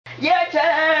Your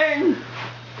turn!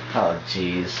 Oh,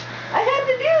 jeez. I had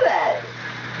to do that.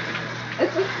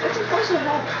 It's a personal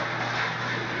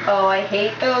habit. Oh, I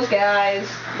hate those guys.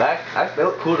 They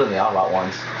look cooler than the Autobot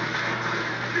ones.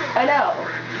 I know.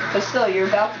 But still, you're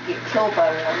about to get killed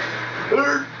by one.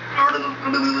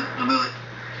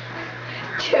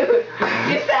 Dude,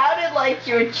 you sounded like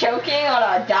you were choking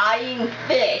on a dying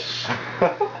fish.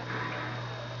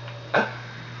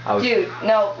 Dude,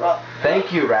 no, bro.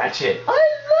 Thank you, Ratchet. I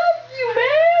love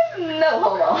you, man. No,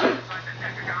 hold on.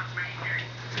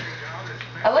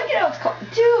 I like it how it's called.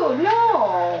 Dude,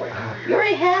 no. You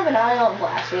already have an ion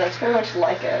blaster. That's pretty much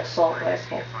like an assault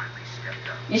rifle.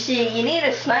 You see, you need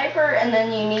a sniper and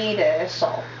then you need an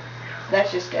assault.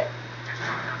 That's just it.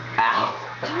 Ow.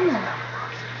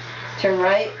 Turn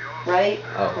right, right,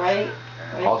 oh. right.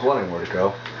 I was wondering where to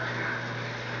go.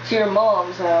 To your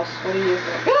mom's house. What do you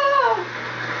think? Ah!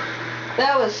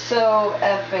 That was so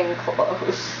effing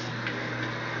close.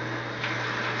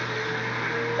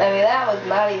 I mean, that was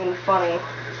not even funny.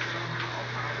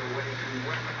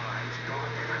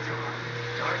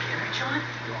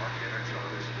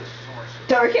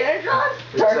 Dark Energon?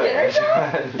 Dark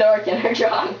Energon? Dark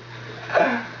Energon.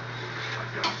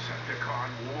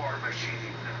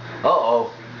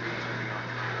 Uh-oh.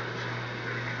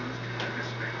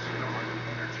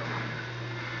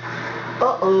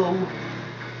 Uh-oh.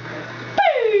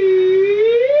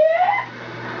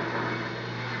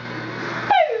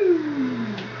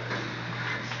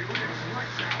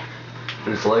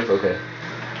 It's life? Okay.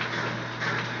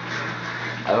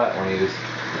 I might want to use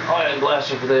ion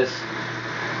blaster for this.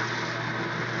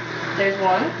 There's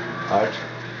one. Alright.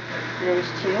 There's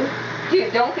two.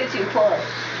 Dude, don't get too close.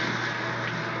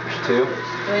 There's two.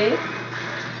 There's three.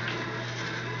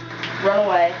 Run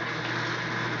away.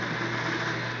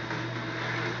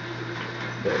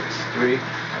 There's three. I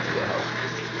need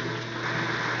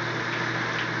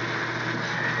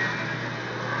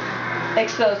help.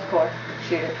 Exposed core.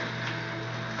 Shoot it.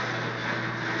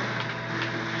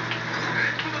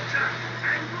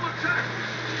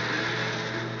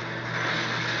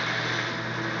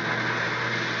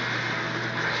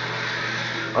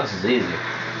 Oh, this is easy.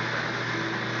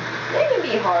 It can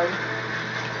be hard.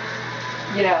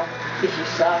 You know, if you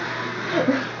suck.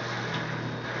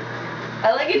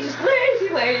 I like it just lazy,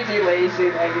 lazy, lazy,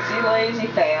 lazy, lazy,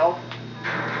 fail.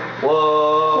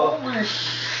 Whoa. Holy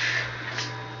sh...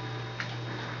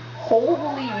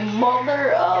 Holy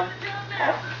mother of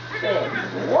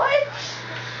effing... What?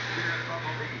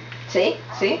 See?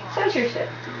 See? Censorship.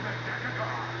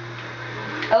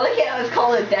 I like it how it's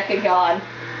called a decagon.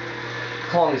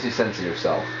 As long as you censor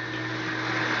yourself.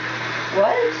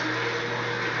 What?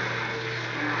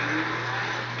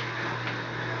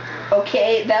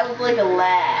 Okay, that was like a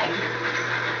lag.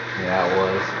 Yeah, it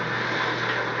was.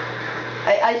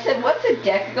 I said, what's a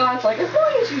decagon? It's like, as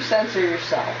long as you censor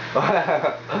yourself.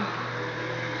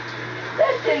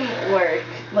 That didn't work.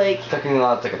 Like... Technically,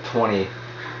 it's like a 20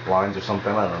 lines or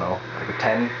something. I don't know. Like a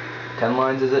 10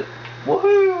 lines, is it?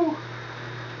 Woohoo!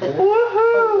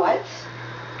 Woohoo! What?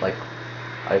 Like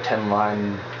a 10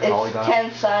 line polygon?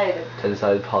 It's 10-sided.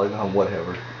 10-sided polygon,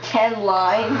 whatever. 10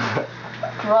 lines.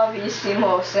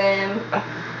 Bravissimo, Sam.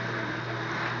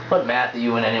 What math are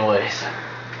you in anyways?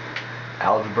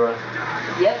 Algebra?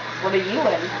 Yep, what are you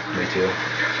in? Me too.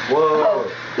 Whoa!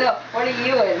 Oh, no, what are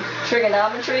you in?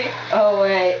 Trigonometry? Oh,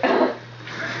 wait.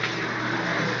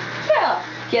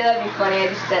 Yeah, that'd be funny, I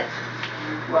just said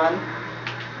run.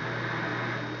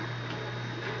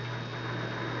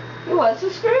 He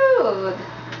wasn't screwed.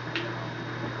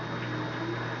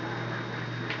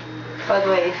 By the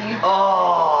way, if you...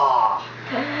 Oh!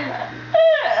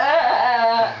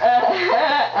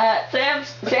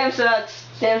 Sam sucks.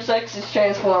 Sam sucks is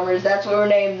Transformers. That's what we're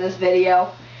naming this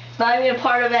video. It's not even a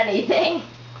part of anything.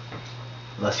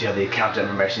 Unless you have the account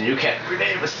information, you can't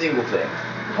rename a single thing.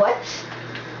 What?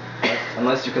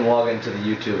 Unless you can log into the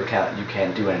YouTube account, you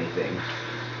can't do anything.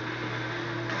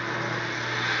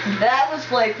 That was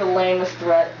like the lamest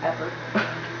threat ever.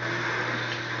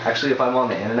 Actually, if I'm on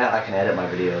the internet, I can edit my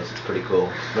videos. It's pretty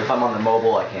cool. But if I'm on the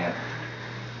mobile, I can't.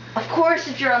 Of course,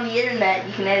 if you're on the internet,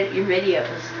 you can edit your videos.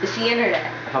 It's the internet.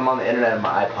 If I'm on the internet on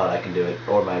my iPod, I can do it,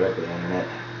 or my regular internet.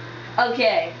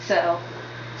 Okay, so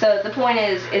the point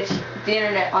is, it's the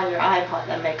internet on your iPod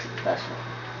that makes it special.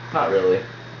 Not really.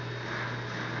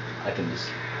 I can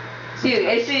just... Dude,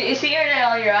 it's the internet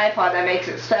on your iPod that makes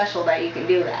it special that you can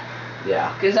do that.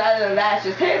 Yeah. Because other than that, it's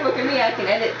just, hey, look at me, I can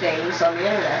edit things on the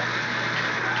internet.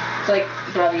 It's like,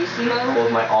 bravissimo. Well,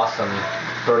 my awesome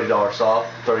 $30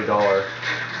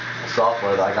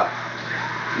 software that I got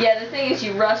Yeah, the thing is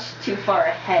you rushed too far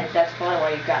ahead. That's probably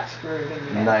why you got screwed.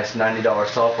 Nice $90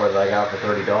 software that I got for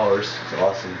 $30. It's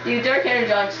awesome. Dude, Dark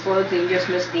Energy explodes and you just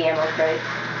missed the ammo crate.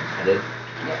 I did?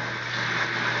 Yeah.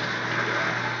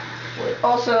 Wait.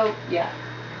 Also, yeah.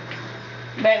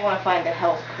 You might want to find the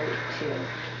health crate too.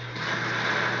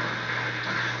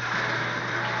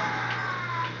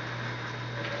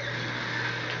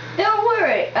 Don't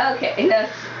worry. Okay,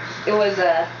 it was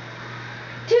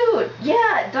dude,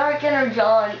 yeah, Dark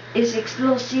Energon is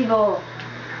explosivo.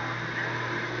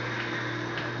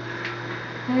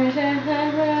 Have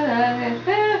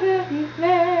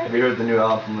you heard the new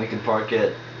album from Linkin Park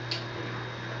yet?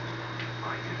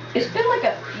 It's been like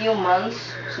a few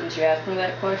months since you asked me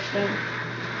that question.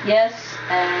 Yes,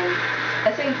 and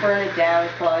I think Burn It Down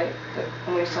is probably the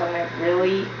only song I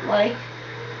really like.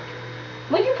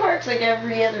 Linkin Park's like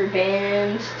every other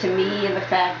band to me in the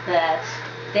fact that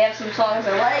they have some songs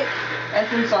I like and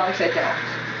some songs I don't. A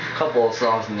couple of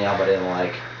songs in the album I didn't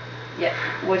like. Yeah,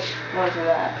 which ones were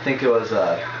that? I think it was,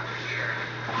 I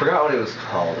forgot what it was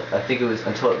called. I think it was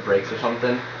Until It Breaks or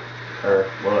something. Or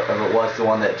whatever it was, the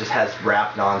one that just has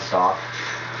rap non-stop.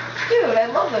 Dude, I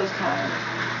love those kinds.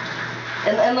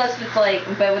 Unless it's like,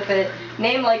 but with a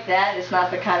name like that, it's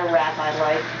not the kind of rap I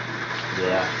like.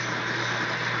 Yeah.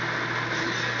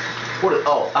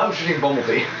 Oh, I was shooting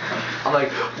Bumblebee. I'm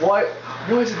like, why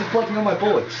is it deflecting all my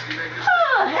bullets?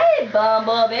 Oh, hey,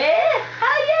 Bumblebee.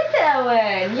 How you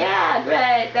doing? Yeah,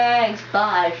 great, thanks.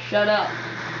 Bye, shut up.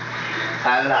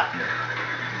 I like me.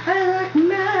 I like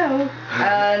now.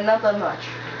 Not that much.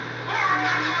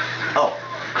 Oh,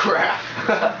 crap.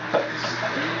 I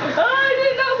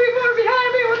didn't know people were behind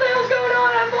me. What the hell's going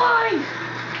on? I'm blind.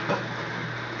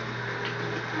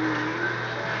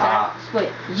 That's what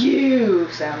you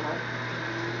sound like.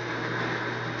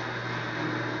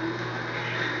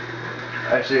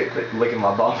 Actually, quit licking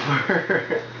my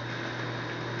bumper.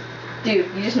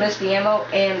 Dude, you just missed the ammo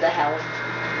and the health.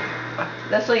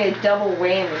 That's like a double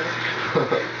whammy.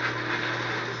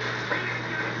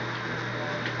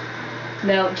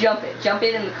 No, jump it. Jump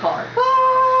it in the car.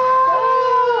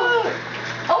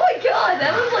 Oh my god,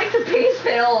 that was like the base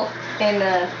fail in,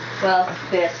 well,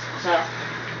 this. So,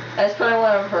 that's probably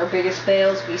one of her biggest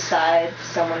fails besides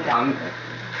someone dying.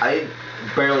 I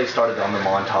barely started on the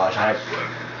montage. I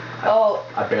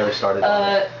barely started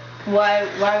on it. Why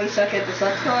we suck at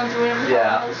Decepticons or whatever?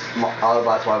 Yeah,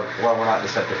 Autobots, why we're not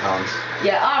Decepticons.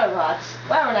 Yeah, Autobots,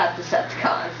 why we're not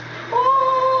Decepticons.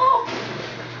 Oh,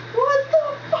 what the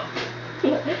fuck?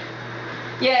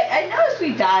 Yeah, I noticed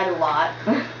we died a lot.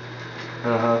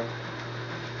 Uh-huh.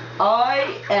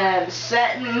 I am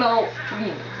Sentinel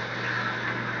Prime.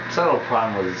 Sentinel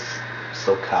Prime was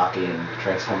so cocky in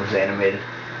Transformers Animated.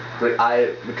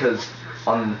 Because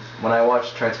when I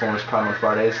watched Transformers Prime on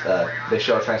Fridays, they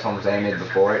show Transformers Animated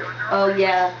before it. Oh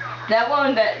yeah, that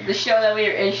one, the show that we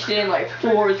were interested in, like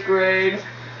 4th grade.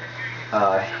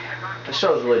 The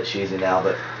show's really cheesy now,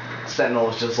 but Sentinel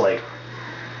was just like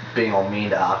being all mean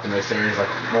to Optimus, and he's like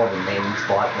more of a main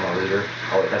spot than a leader.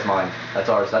 Oh wait, that's mine. That's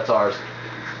ours. That's ours.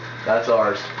 That's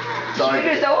ours. Sorry.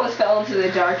 Shooters almost fell into the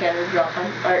Dark Energon,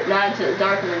 or not into the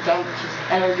Dark Energon, which is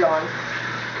Energon.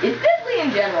 It's deadly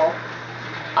in general.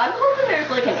 I'm hoping there's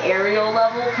like an aerial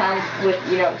level, kind of with,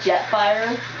 jet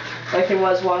fire, like there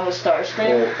was one with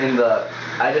Starscream. Well,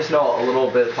 I just know a little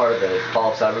bit part of the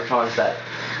Fall of Cybertron is that,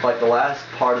 like the last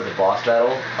part of the boss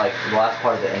battle, like the last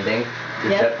part of the ending,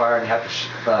 your jet fire, and you have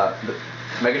to,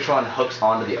 Megatron hooks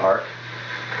onto the arc,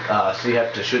 so you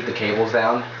have to shoot the cables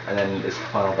down, and then it's the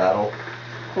final battle.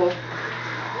 Cool.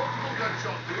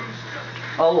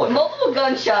 Oh look. Multiple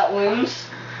gunshot wounds.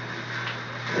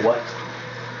 What?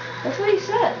 That's what he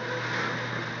said.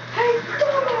 Hey,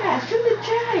 dumbass, in the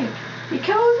tank. You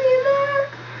cozy in there?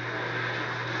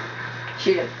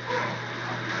 Shoot him.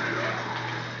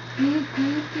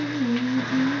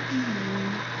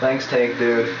 Thanks, tank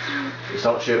dude. Just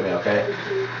don't shoot me, okay?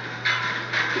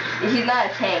 He's not a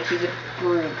tank, he's a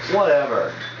brute.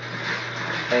 Whatever.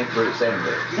 Tank brute, same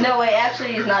brute. No, wait,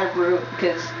 actually he's not a brute,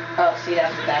 because, see,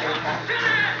 that's the battery pack.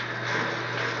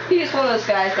 He's one of those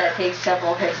guys that takes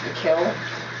several hits to kill.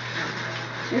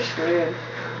 You're screwed.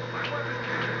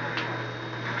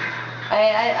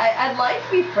 I'd like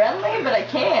to be friendly, but I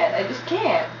can't. I just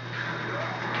can't.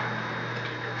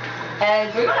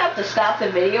 And we're gonna have to stop the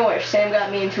video where Sam got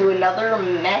me into another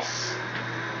mess.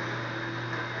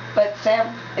 But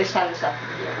Sam, it's time to stop the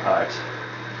video. Alright.